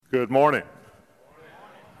Good morning.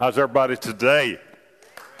 How's everybody today?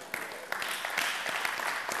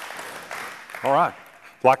 All right.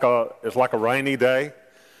 It's like a rainy day.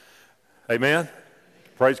 Amen.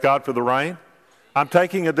 Praise God for the rain. I'm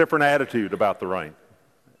taking a different attitude about the rain.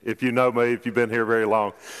 If you know me, if you've been here very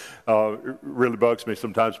long, it really bugs me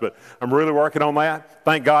sometimes, but I'm really working on that.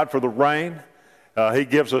 Thank God for the rain. He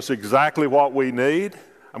gives us exactly what we need.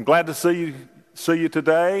 I'm glad to see you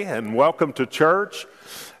today, and welcome to church.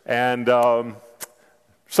 And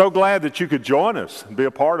so glad that you could join us and be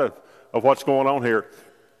a part of what's going on here.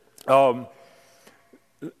 I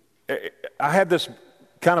had this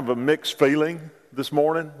kind of a mixed feeling this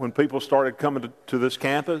morning when people started coming to this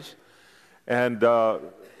campus, and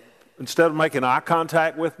instead of making eye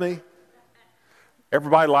contact with me,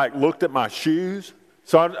 everybody looked at my shoes.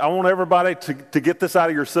 So I want everybody to get this out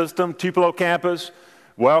of your system. Tupelo campus,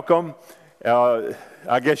 welcome.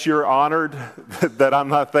 I guess you're honored that I'm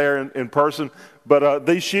not there in person, but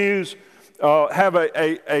these shoes have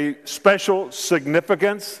a special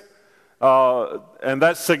significance, and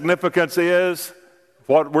that significance is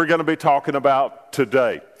what we're going to be talking about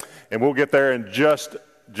today, and we'll get there in just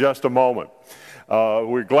a moment.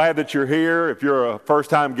 We're glad that you're here. If you're a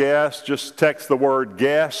first-time guest, just text the word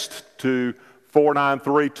guest to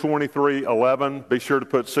 493-2311. Be sure to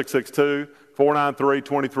put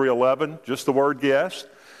 662-493-2311, just the word guest.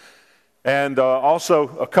 And also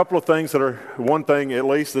a couple of things one thing at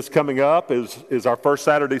least that's coming up is our first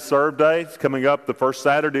Saturday Serve Day. It's coming up the first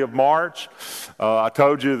Saturday of March. I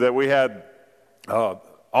told you that we had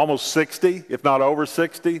almost 60, if not over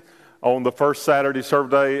 60, on the first Saturday Serve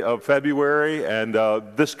Day of February. And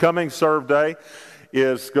this coming Serve Day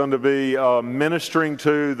is going to be ministering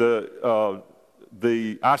to the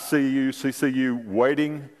ICU, CCU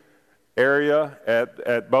waiting area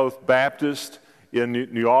at both Baptist in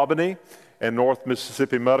New Albany and North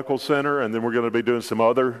Mississippi Medical Center, and then we're going to be doing some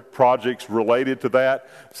other projects related to that.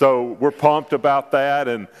 So we're pumped about that,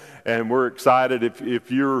 and we're excited.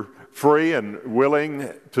 If you're free and willing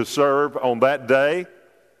to serve on that day,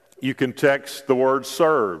 you can text the word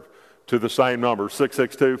serve to the same number,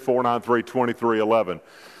 662-493-2311.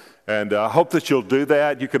 And I hope that you'll do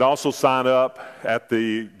that. You can also sign up at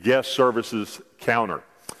the guest services counter.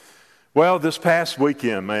 Well, this past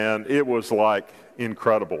weekend, man, it was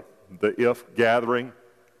incredible. The IF gathering.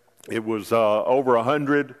 It was over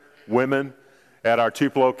 100 women at our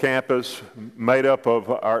Tupelo campus, made up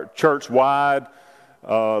of our church-wide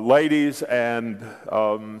ladies and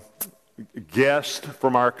guests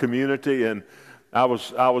from our community. And I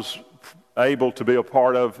was able to be a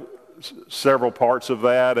part of several parts of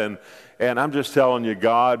that, and I'm just telling you,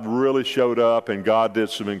 God really showed up, and God did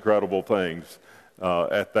some incredible things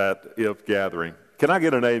at that IF gathering. Can I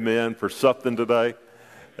get an amen for something today?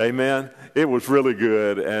 Amen. It was really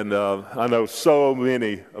good, and I know so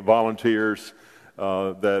many volunteers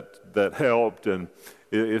that helped, and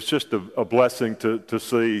it's just a blessing to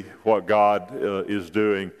see what God is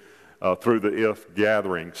doing through the IF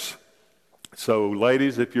gatherings. So,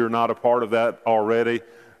 ladies, if you're not a part of that already,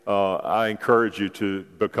 I encourage you to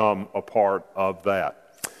become a part of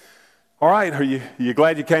that. All right, are you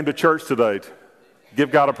glad you came to church today? Give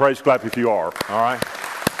God a praise clap if you are. All right.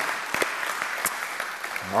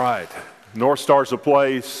 All right. North Star's a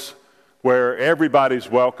place where everybody's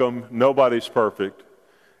welcome, nobody's perfect,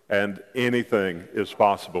 and anything is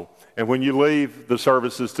possible. And when you leave the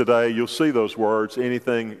services today, you'll see those words,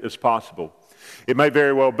 anything is possible. It may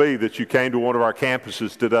very well be that you came to one of our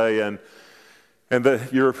campuses today and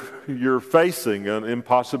that you're facing an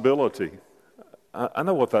impossibility. I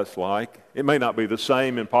know what that's like. It may not be the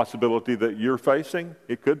same impossibility that you're facing.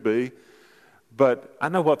 It could be. But I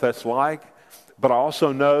know what that's like. But I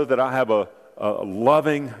also know that I have a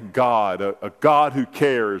loving God, a God who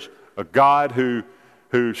cares, a God who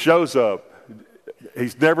shows up.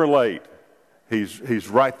 He's never late. He's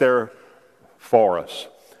right there for us.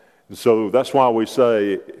 And so that's why we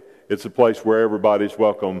say it's a place where everybody's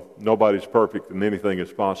welcome, nobody's perfect, and anything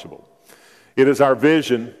is possible. It is our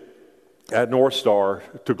vision at North Star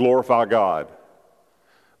to glorify God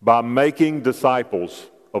by making disciples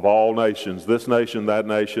of all nations, this nation, that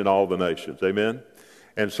nation, all the nations. Amen?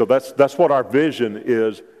 And so that's what our vision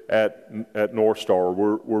is at North Star.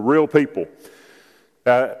 We're real people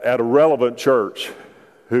at a relevant church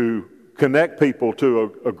who connect people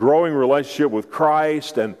to a growing relationship with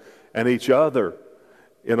Christ and each other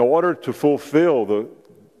in order to fulfill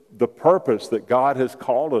the purpose that God has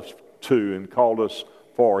called us to and called us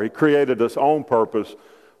for. He created us on purpose,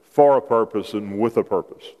 for a purpose, and with a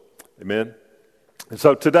purpose. Amen? And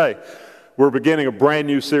so today, we're beginning a brand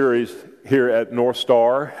new series here at North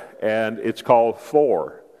Star, and it's called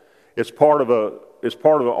For. It's part of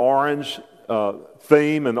an orange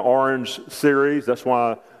theme and orange series. That's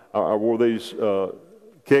why I wore these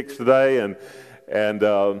kicks today and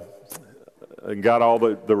got all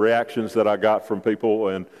the reactions that I got from people.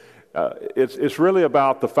 And it's really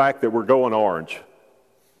about the fact that we're going orange.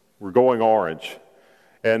 We're going orange.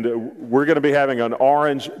 And we're going to be having an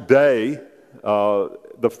Orange Day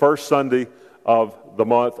the first Sunday of the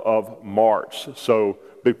month of March. So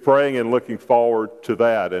be praying and looking forward to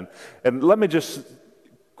that. And let me just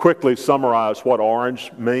quickly summarize what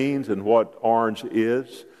orange means and what orange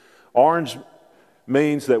is. Orange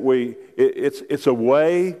means that it's a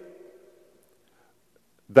way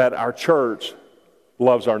that our church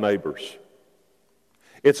loves our neighbors.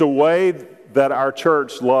 It's a way that our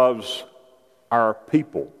church loves our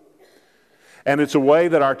people. And it's a way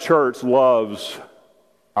that our church loves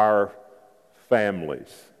our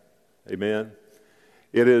families. Amen?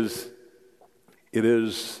 It is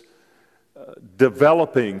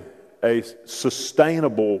developing a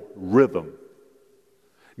sustainable rhythm.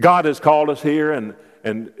 God has called us here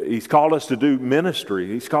and He's called us to do ministry.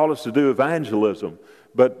 He's called us to do evangelism.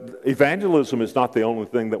 But evangelism is not the only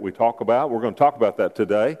thing that we talk about. We're going to talk about that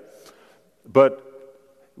today. But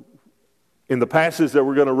in the passage that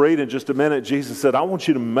we're going to read in just a minute, Jesus said, I want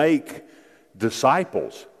you to make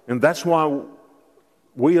disciples. And that's why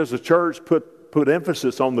we as a church put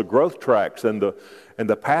emphasis on the growth tracks and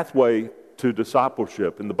the pathway to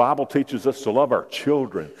discipleship. And the Bible teaches us to love our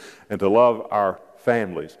children and to love our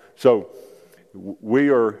families. So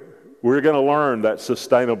we're going to learn that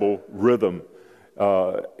sustainable rhythm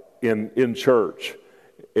in church.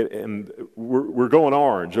 And we're going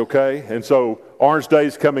orange, okay? And so Orange Day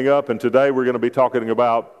is coming up, and today we're going to be talking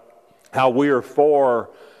about how we are for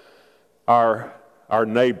our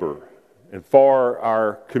neighbor and for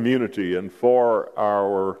our community and for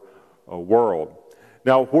our world.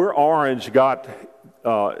 Now, where orange got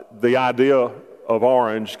the idea of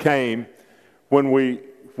orange came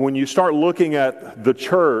when you start looking at the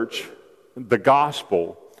church, the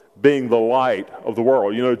gospel, being the light of the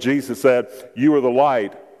world. You know, Jesus said, you are the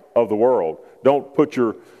light of the world. Don't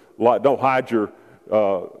hide your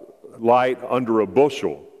light under a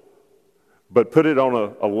bushel, but put it on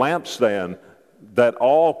a lampstand that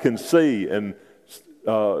all can see and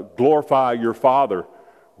glorify your Father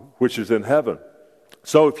which is in heaven.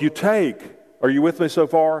 So if you are you with me so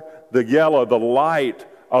far? The yellow, the light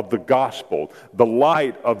of the gospel, the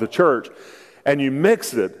light of the church, and you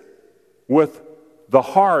mix it with the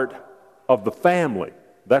heart of the family,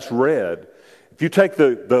 that's red. If you take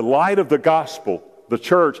the light of the gospel, the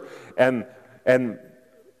church, and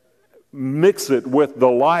mix it with the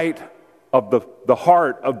light of the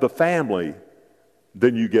heart of the family,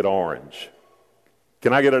 then you get orange.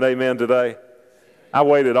 Can I get an amen today? I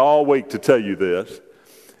waited all week to tell you this.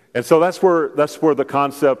 And so that's where the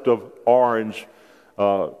concept of orange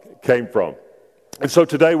came from. And so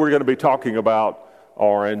today we're going to be talking about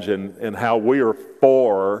orange and how we are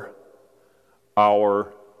for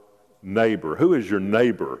our neighbor. Who is your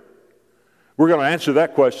neighbor? We're going to answer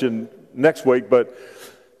that question next week, but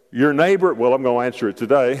your neighbor, well, I'm going to answer it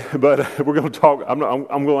today, but we're going to talk, I'm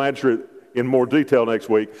going to answer it in more detail next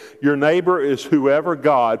week. Your neighbor is whoever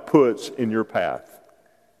God puts in your path.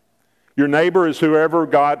 Your neighbor is whoever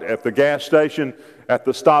God, at the gas station, at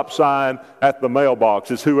the stop sign, at the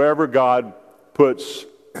mailbox, is whoever God puts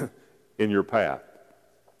in your path.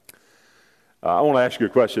 I want to ask you a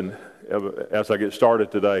question as I get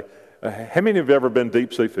started today. How many of you have ever been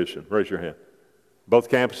deep sea fishing? Raise your hand. Both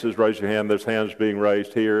campuses, raise your hand. There's hands being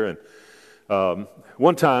raised here. And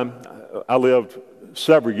one time, I lived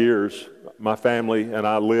several years, my family and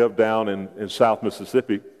I lived down in South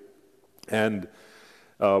Mississippi. And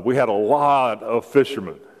we had a lot of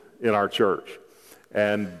fishermen in our church.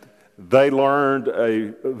 And they learned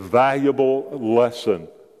a valuable lesson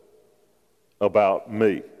about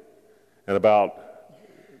me and about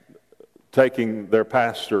taking their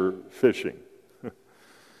pastor fishing.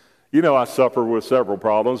 You know, I suffer with several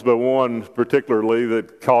problems, but one particularly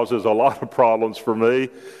that causes a lot of problems for me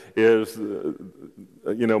is,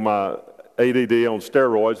 my ADD on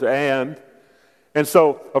steroids. And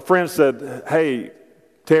so a friend said, hey,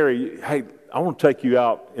 Terry, I want to take you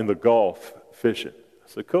out in the Gulf fishing. I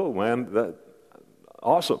said, cool, man,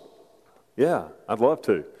 awesome. Yeah, I'd love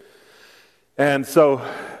to. And so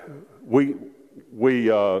we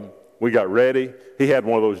got ready. He had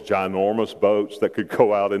one of those ginormous boats that could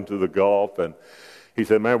go out into the Gulf, and he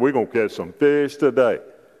said, man, we're going to catch some fish today.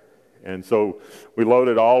 And so we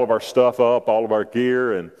loaded all of our stuff up, all of our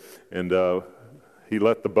gear, and he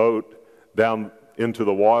let the boat down into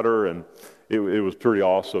the water, and it was pretty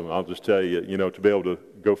awesome. I'll just tell you, to be able to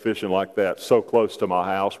go fishing like that so close to my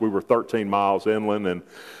house. We were 13 miles inland, and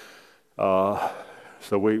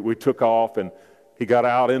so we took off, and he got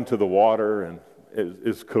out into the water, and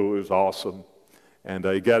it's cool. It was awesome. And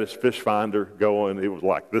he got his fish finder going. It was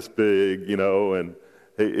like this big, and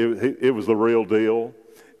it was the real deal.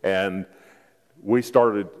 And we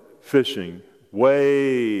started fishing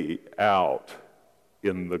way out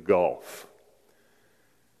in the Gulf.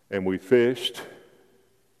 And we fished,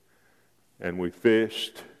 and we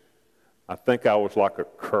fished. I think I was like a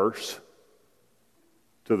curse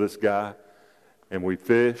to this guy. And we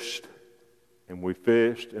fished,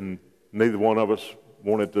 and neither one of us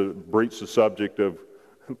wanted to breach the subject of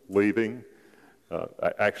leaving.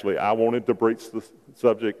 Actually, I wanted to breach the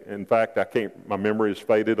subject. In fact, my memory has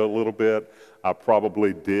faded a little bit. I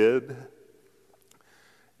probably did.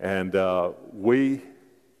 And we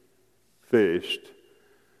fished.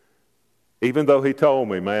 Even though he told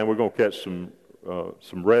me, man, we're going to catch some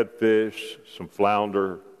redfish, some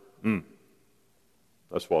flounder.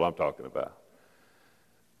 That's what I'm talking about.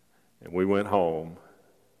 And we went home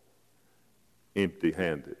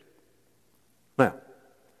empty-handed. Now,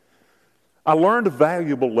 I learned a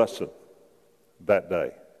valuable lesson that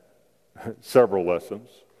day. Several lessons.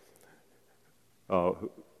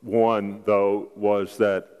 One, though, was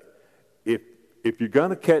that if you're going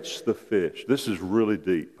to catch the fish, this is really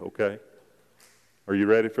deep, okay? Are you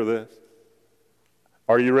ready for this?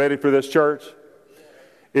 Are you ready for this, church?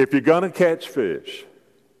 If you're going to catch fish,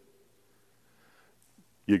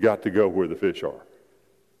 you got to go where the fish are.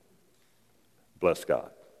 Bless God.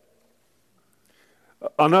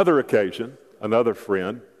 Another occasion, another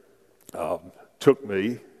friend took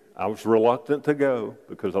me. I was reluctant to go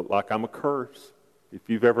because like I'm a curse. If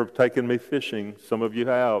you've ever taken me fishing, some of you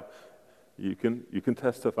have, you can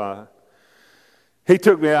testify. He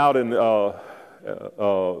took me out in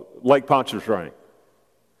Lake Pontchartrain.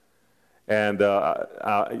 And,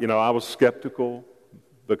 I was skeptical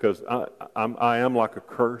because I am like a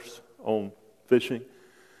curse on fishing.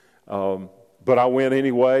 But I went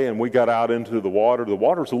anyway, and we got out into the water. The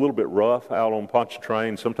water's a little bit rough out on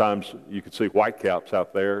Pontchartrain. Sometimes you could see whitecaps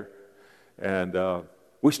out there. And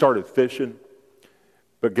we started fishing.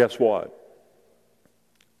 But guess what?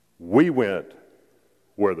 We went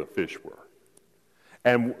where the fish were.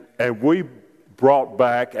 And we brought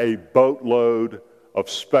back a boatload of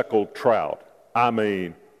speckled trout. I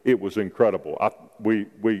mean, it was incredible.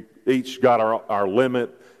 We each got our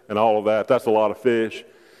limit and all of that. That's a lot of fish.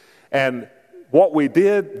 And what we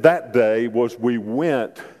did that day was we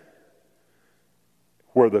went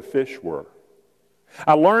where the fish were.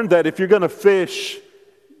 I learned that if you're going to fish,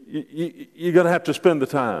 you're going to have to spend the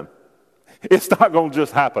time. It's not going to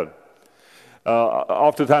just happen.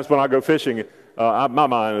 Oftentimes when I go fishing, my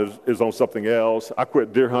mind is on something else. I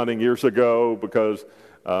quit deer hunting years ago because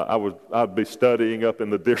I'd be studying up in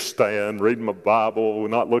the deer stand, reading my Bible,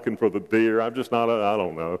 not looking for the deer. I'm just not, I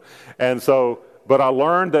don't know. And so, but I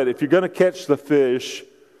learned that if you're going to catch the fish,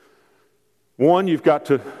 one, you've got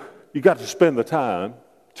to spend the time.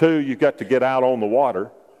 Two, you've got to get out on the water.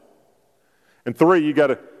 And three, you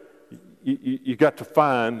got to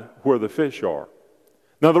find where the fish are.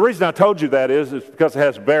 Now, the reason I told you that is because it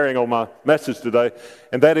has bearing on my message today,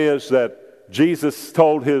 and that is that Jesus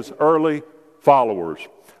told his early followers,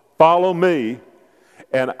 "Follow me,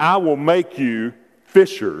 and I will make you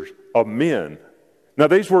fishers of men." Now,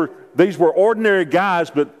 these were ordinary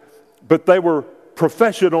guys, but they were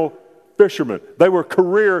professional fishermen. They were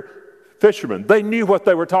career fishermen. They knew what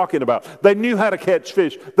they were talking about. They knew how to catch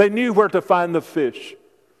fish. They knew where to find the fish.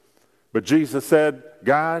 But Jesus said,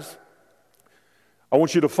 "Guys, I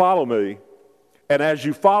want you to follow me, and as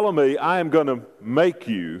you follow me, I am going to make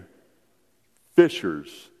you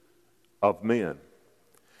fishers of men."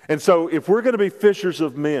 And so if we're going to be fishers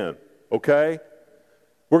of men, okay,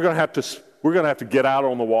 we're going to have to get out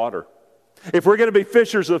on the water. If we're going to be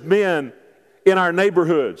fishers of men in our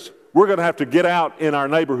neighborhoods, we're going to have to get out in our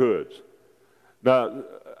neighborhoods. Now,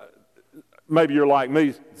 maybe you're like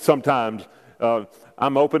me sometimes.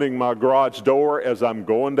 I'm opening my garage door as I'm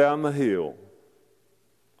going down the hill,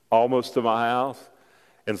 almost to my house.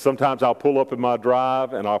 And sometimes I'll pull up in my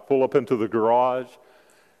drive, and I'll pull up into the garage,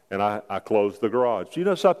 and I close the garage. You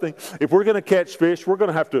know something? If we're going to catch fish, we're going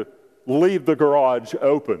to have to leave the garage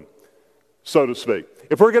open, so to speak.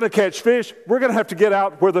 If we're going to catch fish, we're going to have to get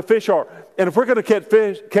out where the fish are. And if we're going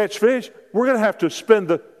to catch fish, we're going to have to spend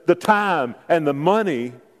the time and the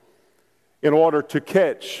money in order to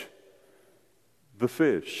catch the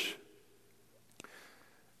fish.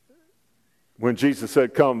 When Jesus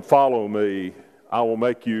said, "Come, follow me, I will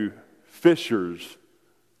make you fishers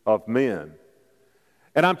of men."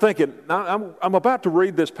 And I'm thinking, I'm about to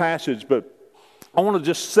read this passage, but I want to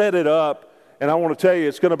just set it up, and I want to tell you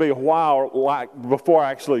it's going to be a while before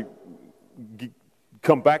I actually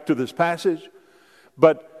come back to this passage.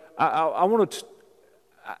 But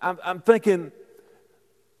I'm thinking,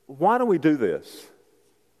 why do we do this?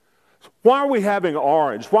 Why are we having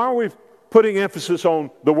orange? Why are we putting emphasis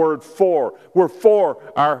on the word for? We're for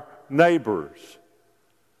our neighbors.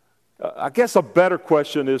 I guess a better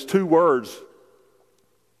question is two words.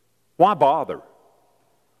 Why bother?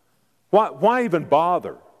 Why even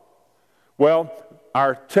bother? Well,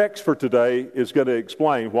 our text for today is going to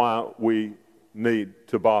explain why we need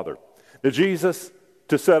to bother. Now, Jesus,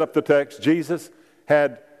 to set up the text, Jesus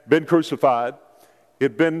had been crucified. He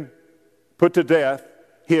had been put to death.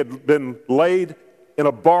 He had been laid in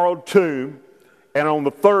a borrowed tomb. And on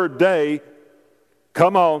the third day,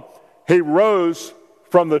 come on, he rose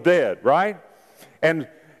from the dead, right? And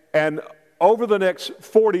over the next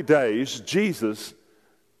 40 days, Jesus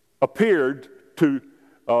appeared to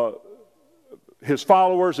his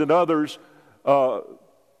followers and others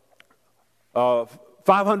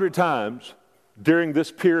 500 times during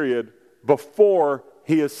this period before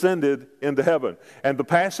he ascended into heaven. And the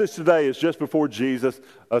passage today is just before Jesus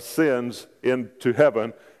ascends into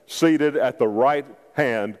heaven, seated at the right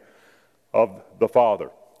hand of the Father.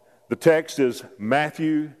 The text is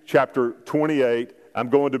Matthew chapter 28. I'm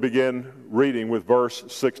going to begin reading with verse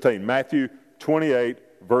 16. Matthew 28,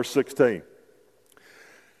 verse 16.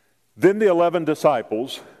 Then the 11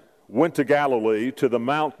 disciples went to Galilee, to the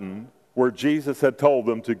mountain where Jesus had told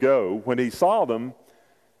them to go. When he saw them,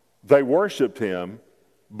 they worshiped him,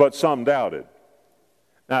 but some doubted.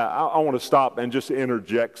 Now, I want to stop and just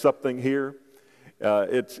interject something here.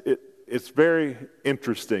 It's very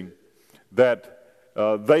interesting that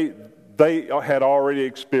they had already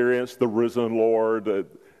experienced the risen Lord.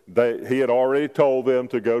 He had already told them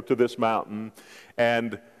to go to this mountain.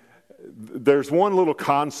 And there's one little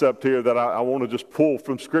concept here that I want to just pull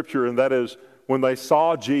from Scripture, and that is when they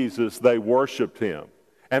saw Jesus, they worshiped him.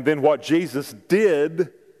 And then what Jesus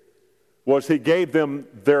did was he gave them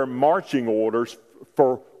their marching orders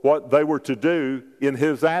for what they were to do in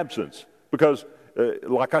his absence. Because,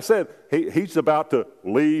 like I said, he's about to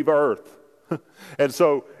leave earth. And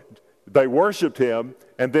so they worshiped him,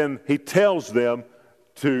 and then he tells them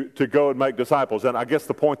to go and make disciples. And I guess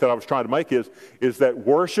the point that I was trying to make is that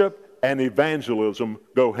worship and evangelism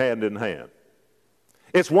go hand in hand.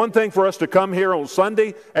 It's one thing for us to come here on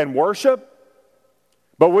Sunday and worship,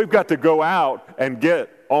 but we've got to go out and get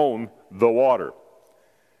on the water.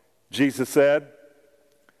 Jesus said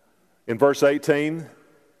in verse 18,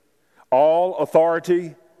 all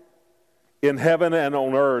authority in heaven and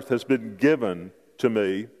on earth has been given to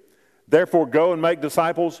me. Therefore, go and make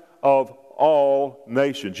disciples of all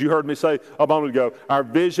nations. You heard me say a moment ago, our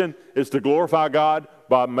vision is to glorify God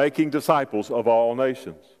by making disciples of all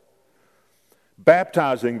nations,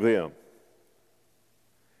 baptizing them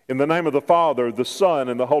in the name of the Father, the Son,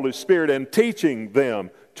 and the Holy Spirit, and teaching them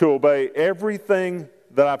to obey everything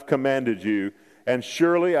that I've commanded you. And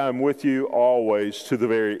surely I'm with you always to the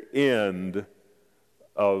very end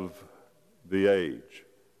of the age.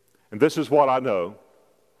 And this is what I know.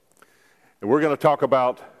 And we're going to talk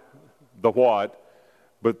about the what,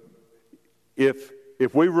 but if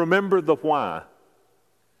we remember the why,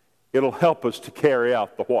 it'll help us to carry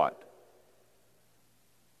out the what.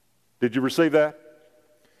 Did you receive that?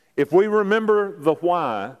 If we remember the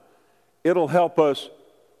why, it'll help us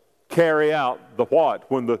carry out the what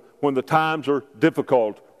when the times are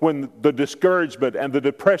difficult, when the discouragement and the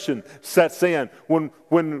depression sets in, when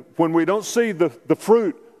we don't see the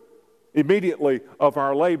fruit immediately of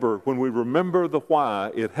our labor. When we remember the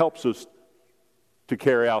why, it helps us to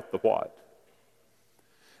carry out the what.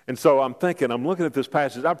 And so I'm looking at this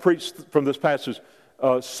passage. I've preached from this passage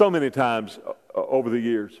so many times over the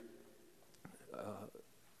years.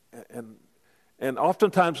 And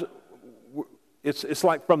oftentimes, it's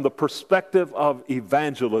like from the perspective of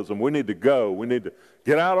evangelism. We need to go. We need to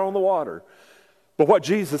get out on the water. But what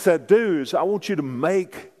Jesus said, do is, I want you to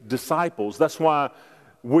make disciples. That's why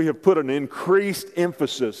we have put an increased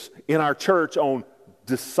emphasis in our church on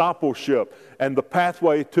discipleship and the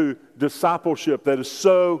pathway to discipleship that is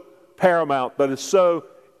so paramount, that is so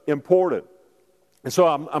important. And so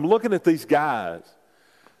I'm looking at these guys,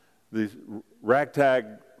 these ragtag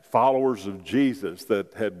followers of Jesus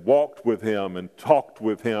that had walked with him and talked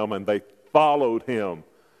with him, and they followed him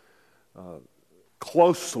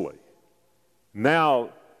closely.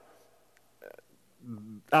 Now,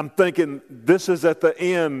 I'm thinking this is at the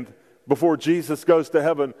end before Jesus goes to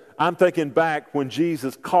heaven, I'm thinking back when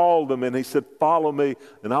Jesus called them and he said, follow me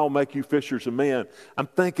and I'll make you fishers of men. I'm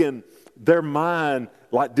thinking their mind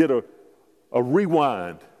like did a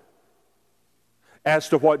rewind as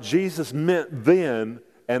to what Jesus meant then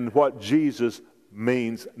and what Jesus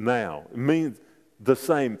means now. It means the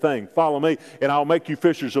same thing. Follow me and I'll make you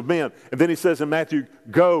fishers of men. And then he says in Matthew,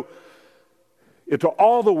 go into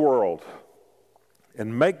all the world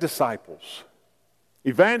and make disciples.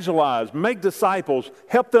 Evangelize, make disciples,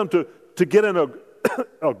 help them to get in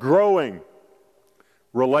a growing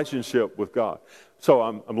relationship with God. So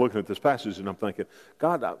I'm looking at this passage and I'm thinking,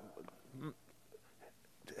 God,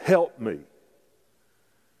 help me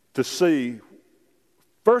to see,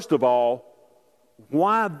 first of all,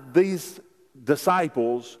 why these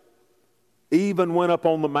disciples even went up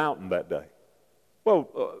on the mountain that day.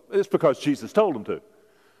 Well, it's because Jesus told them to.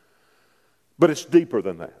 But it's deeper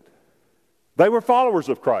than that. They were followers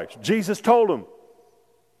of Christ. Jesus told them.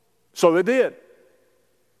 So they did.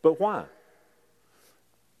 But why?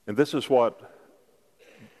 And this is what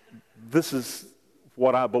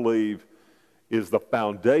I believe is the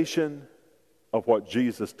foundation of what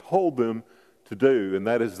Jesus told them to do, and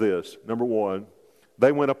that is this. Number one,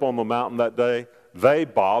 they went up on the mountain that day. They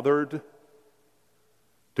bothered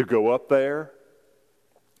to go up there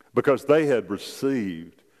because they had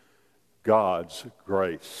received God's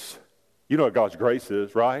grace. You know what God's grace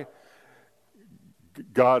is, right?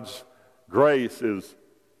 God's grace is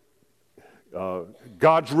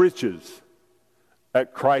God's riches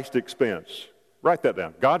at Christ's expense. Write that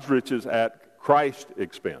down. God's riches at Christ's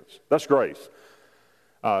expense. That's grace.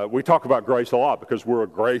 We talk about grace a lot because we're a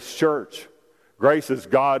grace church. Grace is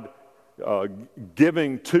God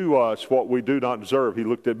giving to us what we do not deserve. He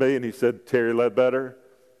looked at me and he said, Terry Ledbetter,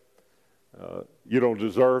 you don't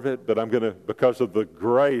deserve it, but I'm going to, because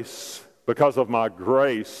of my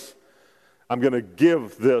grace, I'm going to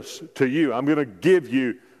give this to you. I'm going to give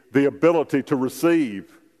you the ability to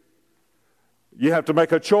receive. You have to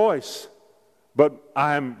make a choice, but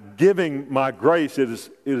I'm giving my grace. It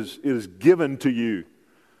is given to you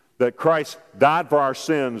that Christ died for our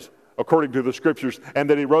sins according to the Scriptures, and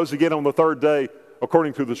that he rose again on the third day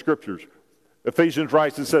according to the Scriptures. Ephesians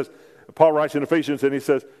writes and says, Paul writes in Ephesians and he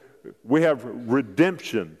says, we have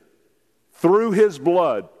redemption through his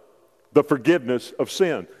blood, the forgiveness of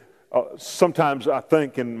sin. Sometimes I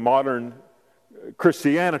think in modern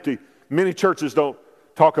Christianity, many churches don't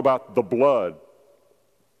talk about the blood.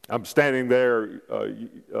 I'm standing there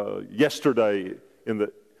yesterday in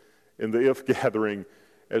the IF gathering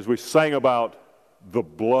as we sang about the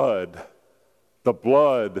blood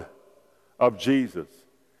of Jesus.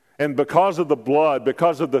 And because of the blood,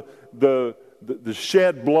 because of the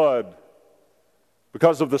shed blood,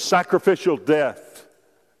 because of the sacrificial death,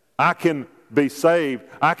 I can be saved.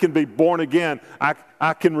 I can be born again.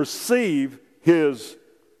 I can receive his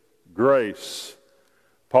grace.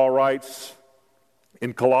 Paul writes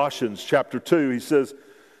in Colossians chapter 2, he says,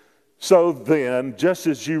 so then, just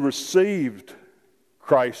as you received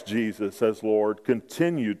Christ Jesus as Lord,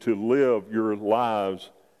 continue to live your lives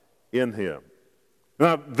in him.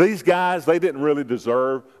 Now, these guys, they didn't really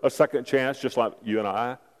deserve a second chance, just like you and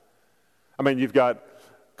I. I mean, you've got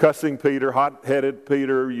cussing Peter, hot-headed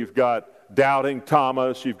Peter, you've got doubting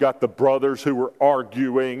Thomas, you've got the brothers who were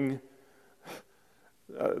arguing.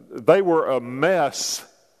 They were a mess,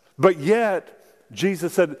 but yet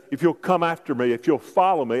Jesus said, if you'll come after me, if you'll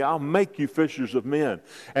follow me, I'll make you fishers of men.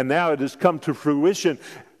 And now it has come to fruition,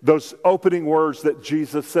 those opening words that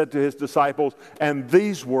Jesus said to his disciples, and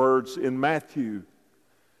these words in Matthew.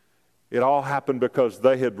 It all happened because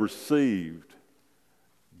they had received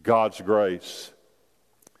God's grace.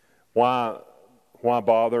 Why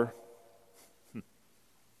bother?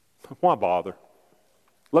 Why bother?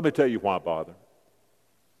 Let me tell you why bother.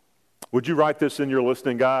 Would you write this in your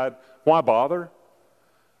listening guide? Why bother?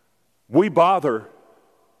 We bother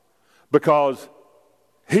because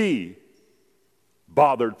he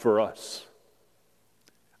bothered for us.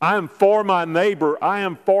 I am for my neighbor. I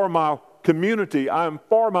am for my community. I am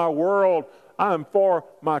for my world. I am for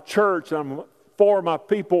my church. I'm for my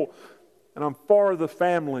people. And I'm for the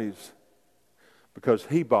families because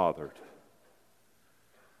he bothered.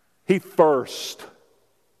 He first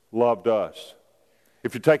loved us.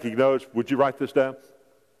 If you're taking notes, would you write this down?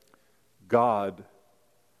 God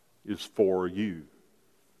is for you.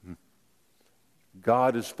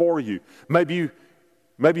 God is for you. Maybe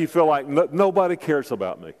you feel like nobody cares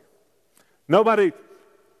about me. Nobody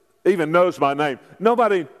even knows my name.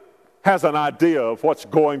 Nobody has an idea of what's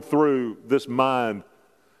going through this mind.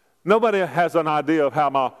 Nobody has an idea of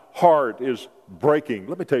how my heart is breaking.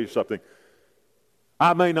 Let me tell you something.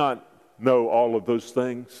 I may not know all of those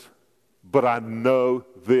things, but I know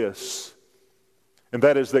this, and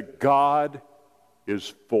that is that God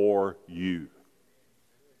is for you.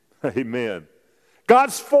 Amen.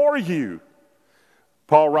 God's for you.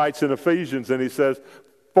 Paul writes in Ephesians, and he says,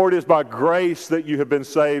 "For it is by grace that you have been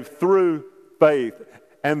saved through faith.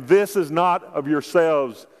 And this is not of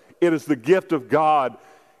yourselves. It is the gift of God.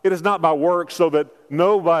 It is not by works, so that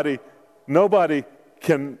nobody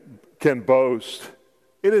can boast."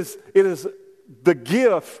 It is the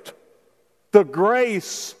gift, the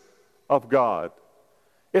grace of God.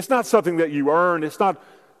 It's not something that you earn. It's not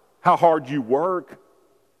how hard you work.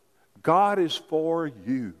 God is for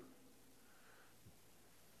you.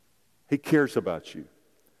 He cares about you.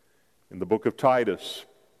 In the book of Titus,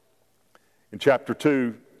 in chapter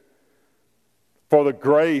 2, "For the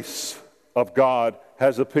grace of God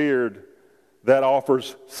has appeared that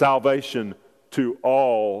offers salvation to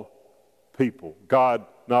all people." God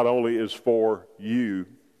not only is for you,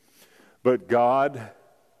 but God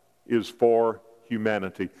is for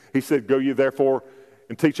humanity. He said, "Go ye therefore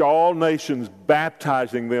and teach all nations,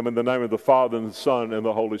 baptizing them in the name of the Father and the Son and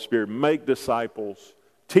the Holy Spirit." Make disciples,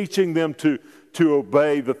 teaching them to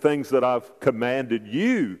obey the things that I've commanded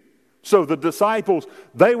you. So the disciples,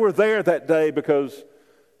 they were there that day because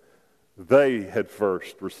they had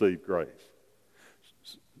first received grace.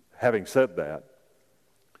 Having said that,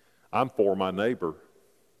 I'm for my neighbor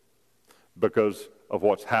because of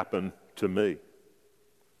what's happened to me.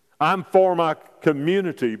 I'm for my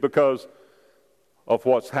community because of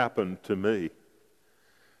what's happened to me.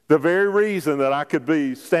 The very reason that I could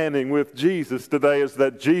be standing with Jesus today is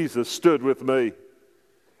that Jesus stood with me.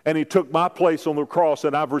 And he took my place on the cross,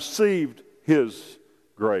 and I've received his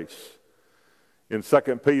grace. In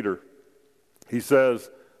 2 Peter, he says,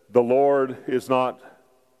 "The Lord is not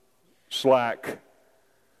slack.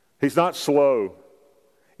 He's not slow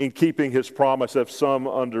in keeping his promise, as some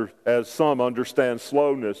understand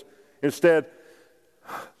slowness. Instead,"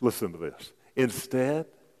 listen to this, "instead,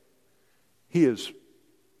 he is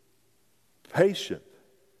patient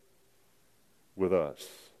with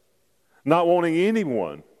us, not wanting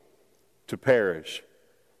anyone to perish,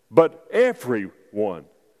 but everyone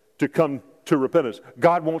to come to repentance."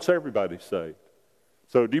 God wants everybody saved.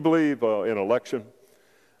 So do you believe in election?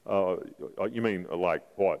 You mean like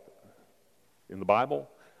what? In the Bible?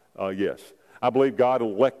 Yes. I believe God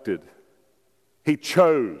elected. He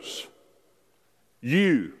chose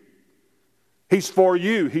you. He's for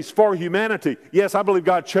you. He's for humanity. Yes, I believe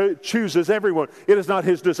God chooses everyone. It is not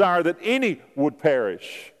his desire that any would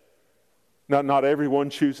perish. Not everyone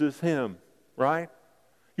chooses him, right?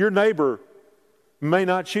 Your neighbor may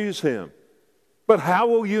not choose him. But how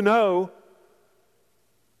will you know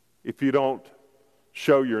if you don't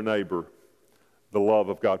show your neighbor the love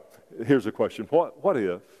of God? Here's a question. What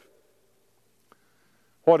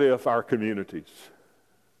if our communities,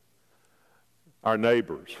 our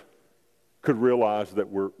neighbors, could realize that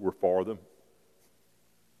we're for them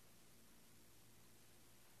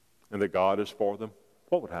and that God is for them?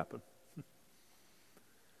 What would happen?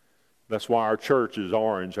 That's why our church is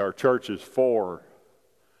orange. Our church is for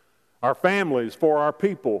our families, for our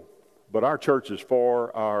people, but our church is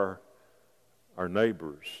for our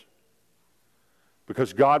neighbors.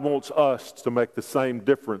 Because God wants us to make the same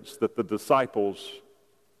difference that the disciples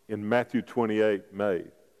in Matthew 28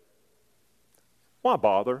 made. Why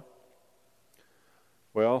bother?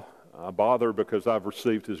 Well, I bother because I've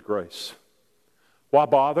received his grace. Why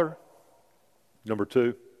bother? Number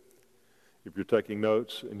 2, if you're taking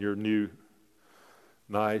notes in your new,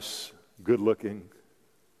 nice, good-looking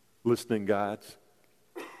listening guides.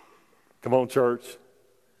 Come on, church.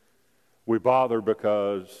 We bother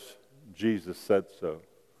because Jesus said so.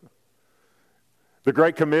 The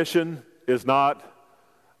Great Commission is not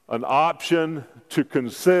an option to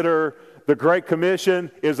consider. The Great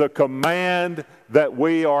Commission is a command that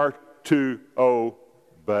we are to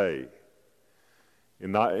obey.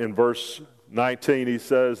 In verse 19 he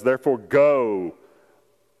says, "Therefore go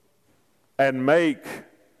and make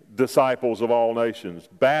disciples of all nations,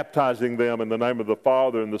 baptizing them in the name of the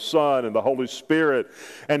Father and the Son and the Holy Spirit,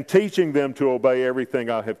 and teaching them to obey everything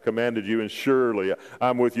I have commanded you. And surely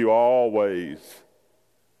I'm with you always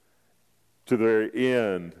to the very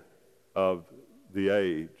end of the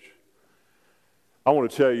age." I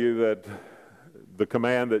want to tell you that the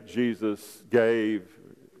command that Jesus gave,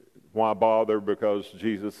 why bother? Because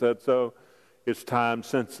Jesus said so, it's time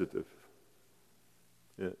sensitive.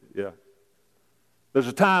 Yeah. There's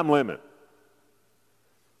a time limit.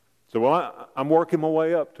 So I'm working my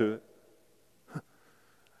way up to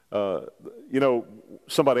it.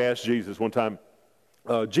 Somebody asked Jesus one time,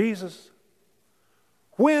 "Jesus,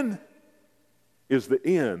 when is the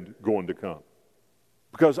end going to come?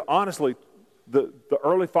 Because honestly, the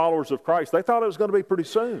early followers of Christ, they thought it was going to be pretty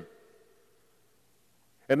soon.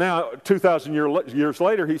 And now, 2,000 years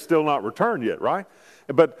later, he's still not returned yet, right?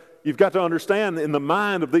 But you've got to understand, in the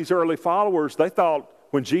mind of these early followers, they thought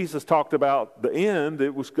when Jesus talked about the end,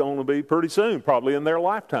 it was going to be pretty soon, probably in their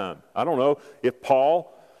lifetime. I don't know if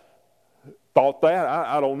Paul thought that.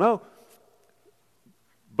 I don't know.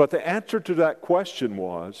 But the answer to that question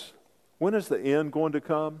was, when is the end going to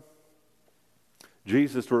come?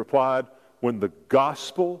 Jesus replied, when the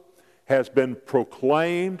gospel has been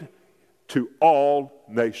proclaimed to all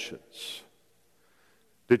nations.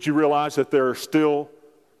 Did you realize that there are still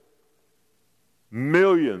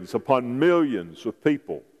millions upon millions of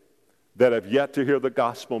people that have yet to hear the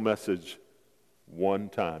gospel message one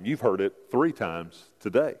time? You've heard it 3 times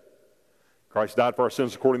today. Christ died for our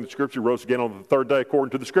sins according to the Scripture, rose again on the 3rd day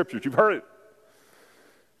according to the Scriptures. You've heard it.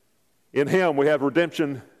 In Him we have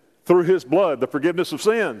redemption through His blood, the forgiveness of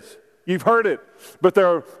sins. You've heard it. But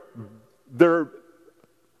there are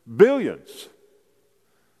billions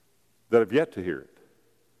that have yet to hear it.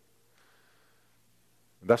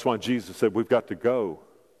 That's why Jesus said we've got to go.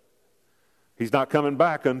 He's not coming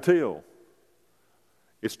back until.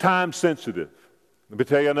 It's time sensitive. Let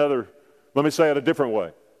me say it a different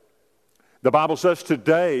way. The Bible says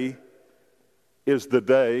today is the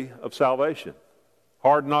day of salvation.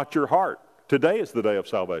 Harden not your heart. Today is the day of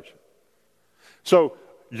salvation. So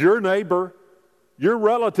your neighbor, your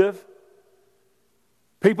relative,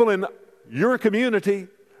 people in your community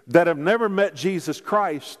that have never met Jesus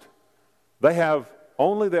Christ, they have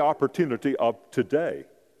only the opportunity of today.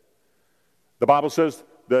 The Bible says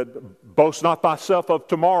that boast not thyself of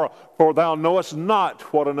tomorrow, for thou knowest not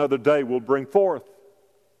what another day will bring forth.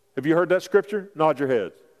 Have you heard that scripture? Nod your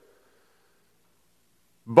heads.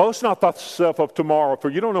 Boast not thyself of tomorrow, for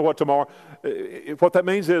you don't know what tomorrow. What that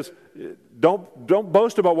means is, don't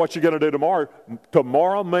boast about what you're going to do tomorrow.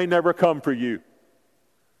 Tomorrow may never come for you.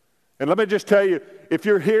 And let me just tell you, if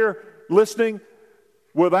you're here listening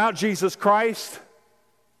without Jesus Christ,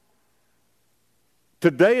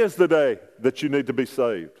 today is the day that you need to be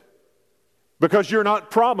saved, because you're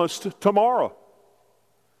not promised tomorrow.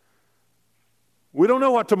 We don't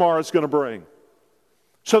know what tomorrow is going to bring.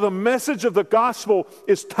 So the message of the gospel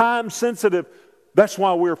is time sensitive. That's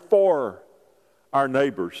why we're for our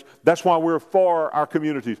neighbors. That's why we're for our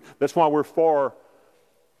communities. That's why we're for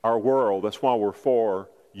our world. That's why we're for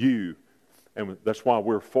you. And that's why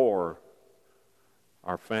we're for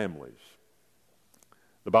our families.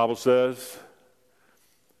 The Bible says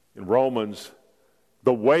in Romans,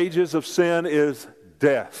 the wages of sin is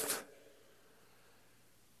death.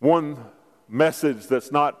 One message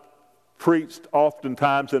that's not preached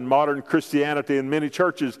oftentimes in modern Christianity in many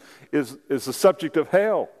churches is the subject of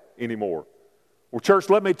hell anymore. Well, church,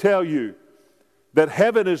 let me tell you that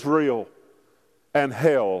heaven is real and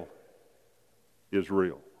hell is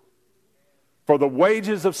real. For the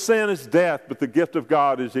wages of sin is death, but the gift of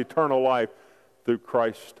God is eternal life through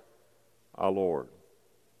Christ our Lord.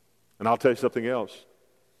 And I'll tell you something else.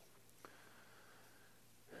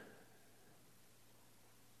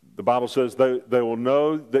 The Bible says they will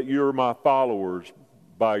know that you're my followers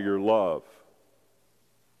by your love.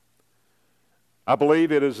 I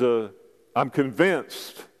believe I'm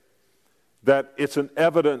convinced that it's an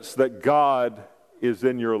evidence that God is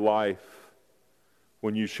in your life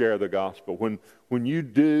when you share the gospel. When you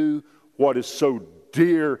do what is so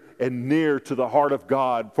dear and near to the heart of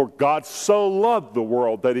God. For God so loved the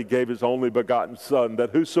world that He gave His only begotten Son,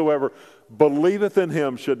 that whosoever believeth in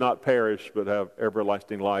Him should not perish but have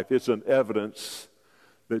everlasting life. It's an evidence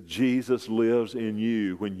that Jesus lives in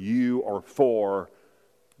you when you are for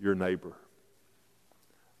your neighbor.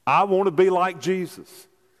 I want to be like Jesus.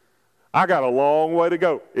 I got a long way to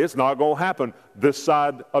go. It's not going to happen this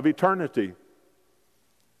side of eternity.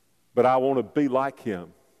 But I want to be like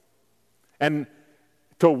Him. And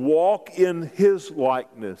to walk in His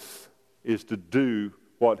likeness is to do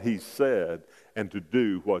what He said and to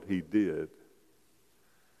do what He did.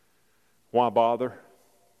 Why bother?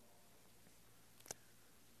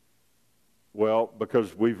 Well,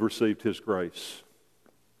 because we've received His grace.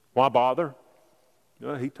 Why bother?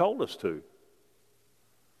 Well, He told us to.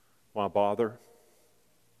 Why bother?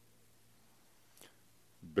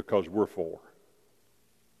 Because we're for.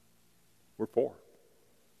 We're for.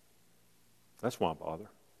 That's why bother.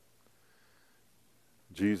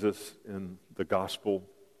 Jesus, in the Gospel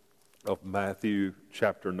of Matthew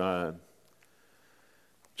chapter 9,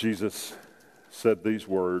 Jesus said these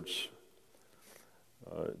words.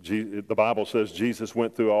 The Bible says Jesus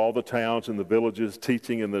went through all the towns and the villages,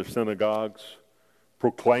 teaching in their synagogues,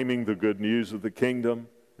 proclaiming the good news of the kingdom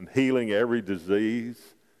and healing every disease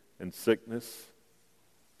and sickness.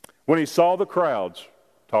 When he saw the crowds,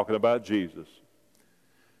 talking about Jesus,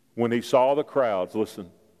 when he saw the crowds, listen,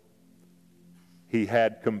 he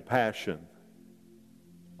had compassion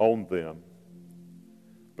on them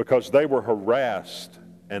because they were harassed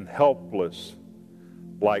and helpless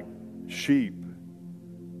like sheep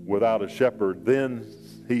without a shepherd. Then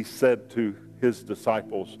he said to his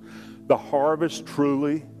disciples, the harvest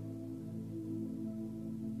truly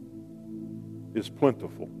is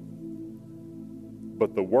plentiful,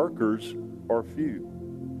 but the workers are few.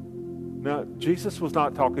 Now, Jesus was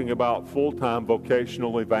not talking about full-time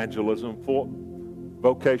vocational evangelism,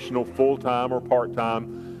 vocational full-time or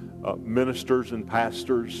part-time ministers and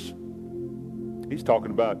pastors. He's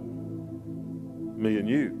talking about me and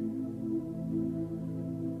you.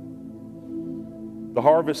 The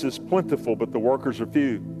harvest is plentiful, but the workers are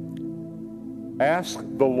few. Ask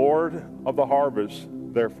the Lord of the harvest,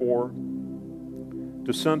 therefore,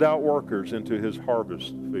 to send out workers into his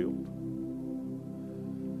harvest field.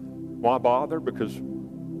 Why bother? Because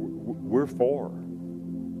we're for.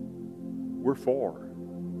 We're for.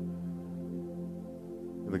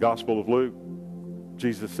 In the Gospel of Luke,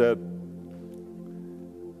 Jesus said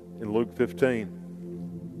in Luke 15,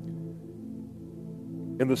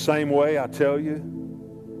 in the same way, I tell you,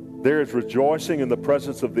 there is rejoicing in the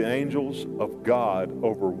presence of the angels of God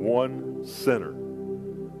over one sinner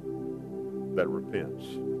that repents.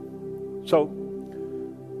 So,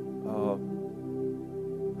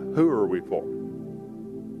 who are we for?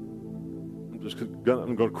 I'm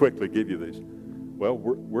going to quickly give you these. Well,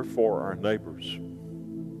 we're for our neighbors.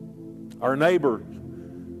 Our neighbor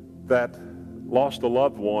that lost a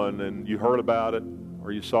loved one, and you heard about it,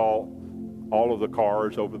 or you saw all of the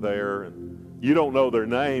cars over there, and you don't know their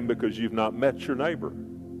name because you've not met your neighbor.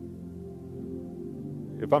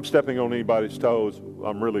 If I'm stepping on anybody's toes,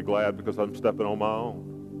 I'm really glad because I'm stepping on my own.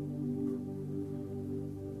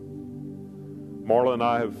 Marla and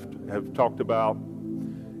I have talked about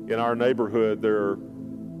in our neighborhood there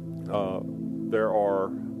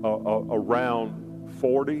are around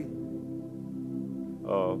 40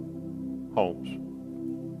 homes.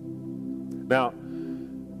 Now,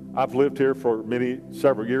 I've lived here for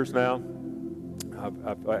several years now.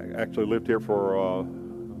 I've actually lived here for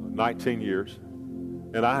 19 years.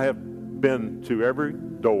 And I have been to every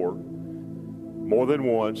door more than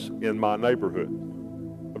once in my neighborhood.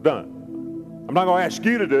 I've done it. I'm not going to ask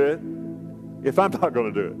you to do it if I'm not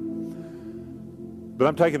going to do it. But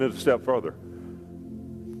I'm taking it a step further.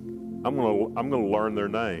 I'm going to learn their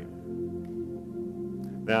name.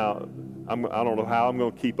 Now, I don't know how I'm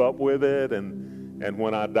going to keep up with it, and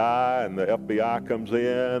when I die and the FBI comes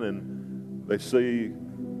in and they see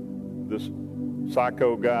this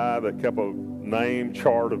psycho guy that kept a name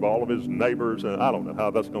chart of all of his neighbors, and I don't know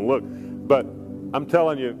how that's going to look. But I'm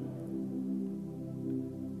telling you,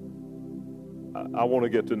 I want to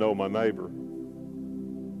get to know my neighbor.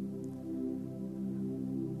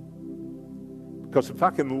 Because if I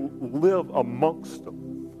can live amongst them,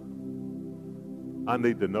 I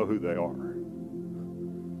need to know who they are.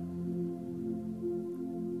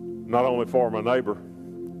 Not only for my neighbor,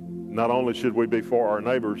 not only should we be for our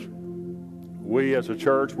neighbors, we as a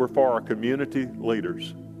church, we're for our community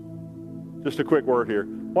leaders. Just a quick word here.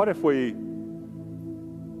 What if we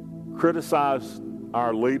criticized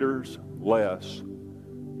our leaders less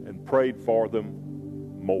and prayed for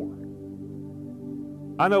them more?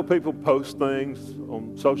 I know people post things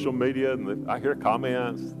on social media and I hear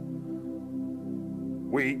comments,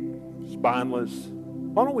 weak, spineless.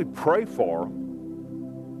 Why don't we pray for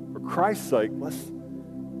them? For Christ's sake, let's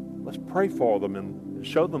pray for them and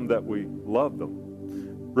show them that we love them.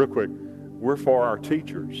 Real quick, we're for our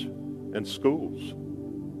teachers and schools.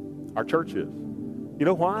 Our church is. You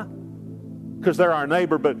know why? Because they're our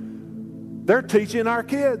neighbor, but they're teaching our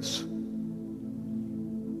kids.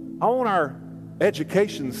 I want our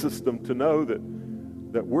education system to know that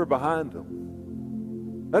we're behind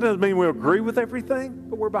them. That doesn't mean we agree with everything,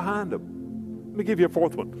 but we're behind them. Let me give you a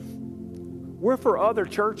fourth one. We're for other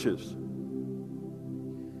churches.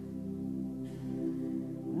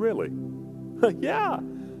 Really? Yeah.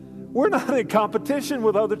 We're not in competition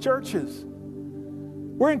with other churches.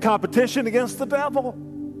 We're in competition against the devil.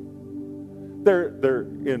 They're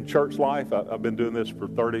in church life. I've been doing this for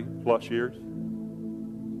 30 plus years.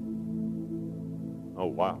 Oh,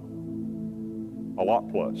 wow. A lot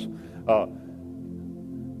plus.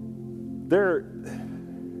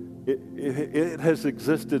 It has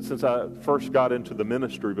existed since I first got into the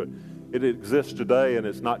ministry, but it exists today and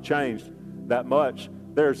it's not changed that much.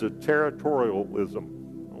 There's a territorialism.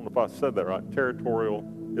 I don't know if I said that right,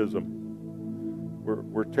 territorialism.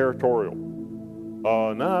 We're territorial.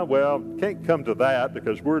 No, well, can't come to that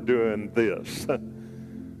because we're doing this.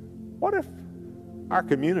 What if our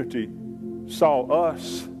community saw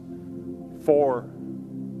us for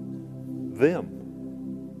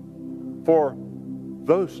them, for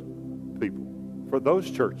those people, for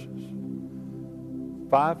those churches?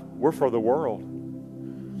 5, we're for the world.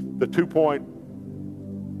 The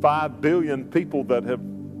 2.5 billion people that have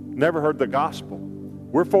never heard the gospel.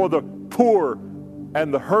 We're for the poor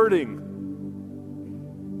and the hurting.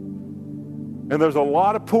 And there's a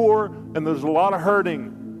lot of poor and there's a lot of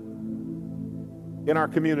hurting in our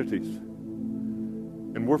communities.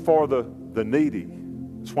 And we're for the needy.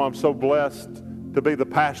 That's why I'm so blessed to be the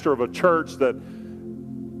pastor of a church that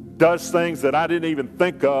does things that I didn't even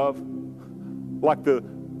think of, like the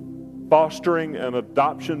fostering and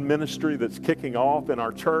adoption ministry that's kicking off in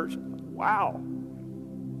our church. Wow.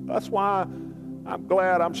 That's why I'm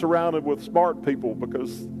glad I'm surrounded with smart people,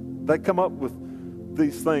 because they come up with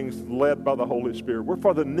these things led by the Holy Spirit. We're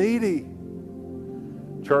for the needy.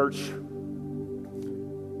 Church,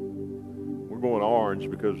 we're going orange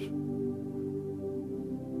because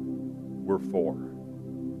we're for.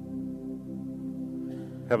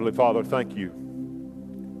 Heavenly Father, thank you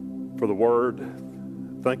for the word.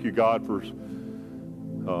 Thank you, God, for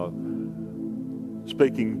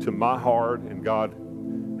speaking to my heart, and God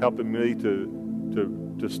helping me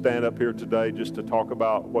to stand up here today just to talk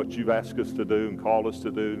about what you've asked us to do and called us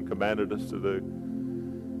to do and commanded us to do.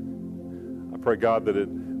 I pray, God, that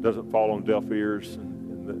it doesn't fall on deaf ears,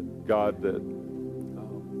 and that, God, that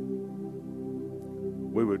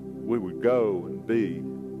we would go and be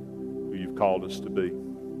who you've called us to be.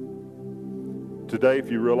 Today,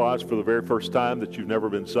 if you realize for the very first time that you've never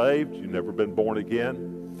been saved, you've never been born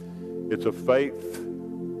again, it's a faith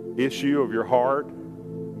issue of your heart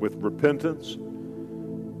with repentance.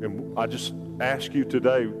 And I just ask you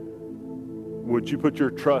today, would you put your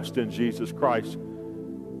trust in Jesus Christ?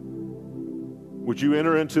 Would you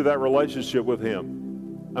enter into that relationship with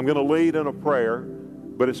him? I'm going to lead in a prayer,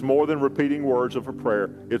 but it's more than repeating words of a prayer.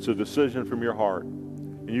 It's a decision from your heart.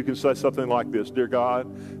 And you can say something like this: Dear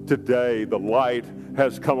God, today the light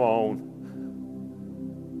has come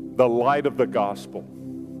on, the light of the gospel.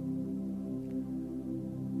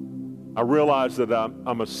 I realize that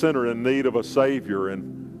I'm a sinner in need of a Savior,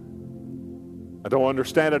 and I don't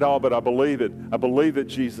understand it all, but I believe it. I believe that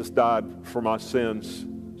Jesus died for my sins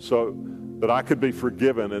so that I could be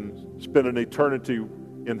forgiven and spend an eternity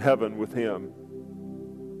in heaven with him.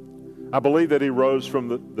 I believe that he rose from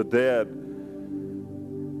the dead.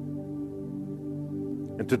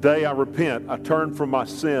 And today I repent. I turn from my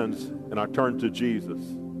sins and I turn to Jesus.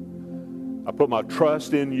 I put my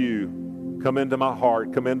trust in you. Come into my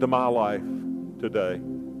heart. Come into my life today.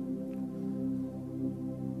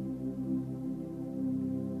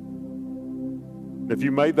 If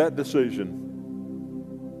you made that decision,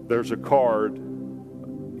 there's a card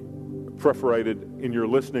perforated in your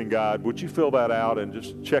listening guide. Would you fill that out and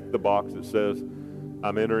just check the box that says,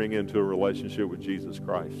 I'm entering into a relationship with Jesus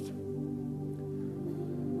Christ?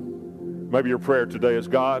 Maybe your prayer today is,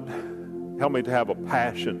 God, help me to have a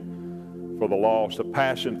passion for the lost, a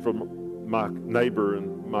passion for my neighbor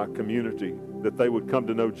and my community, that they would come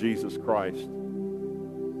to know Jesus Christ.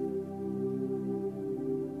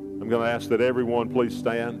 I'm going to ask that everyone please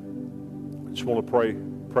stand. I just want to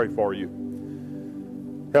pray for you.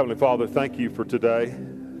 Heavenly Father, thank you for today.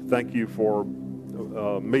 Thank you for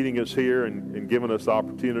meeting us here and giving us the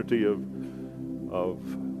opportunity of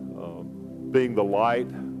being the light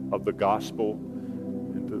of the gospel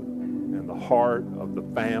and the heart of the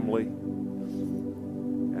family.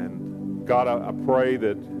 And God, I pray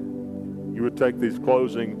that you would take these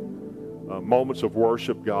closing moments of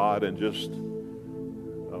worship, God, and just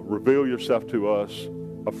reveal yourself to us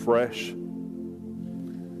afresh.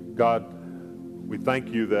 God, we thank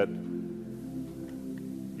you that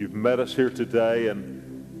you've met us here today,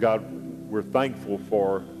 and God, we're thankful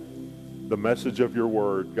for the message of your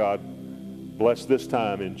word. God, bless this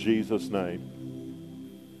time in Jesus' name.